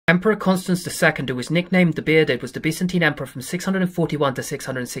Emperor Constans II, who was nicknamed the Bearded, was the Byzantine Emperor from 641 to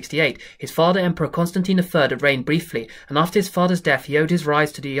 668. His father, Emperor Constantine III, had reigned briefly, and after his father's death he owed his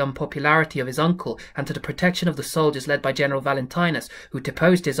rise to the unpopularity of his uncle and to the protection of the soldiers led by General Valentinus, who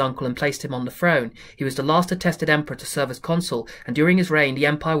deposed his uncle and placed him on the throne. He was the last attested emperor to serve as consul, and during his reign the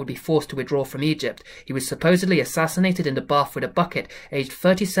empire would be forced to withdraw from Egypt. He was supposedly assassinated in the bath with a bucket, aged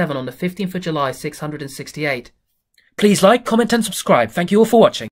 37 on the 15th of July 668. Please like, comment and subscribe. Thank you all for watching.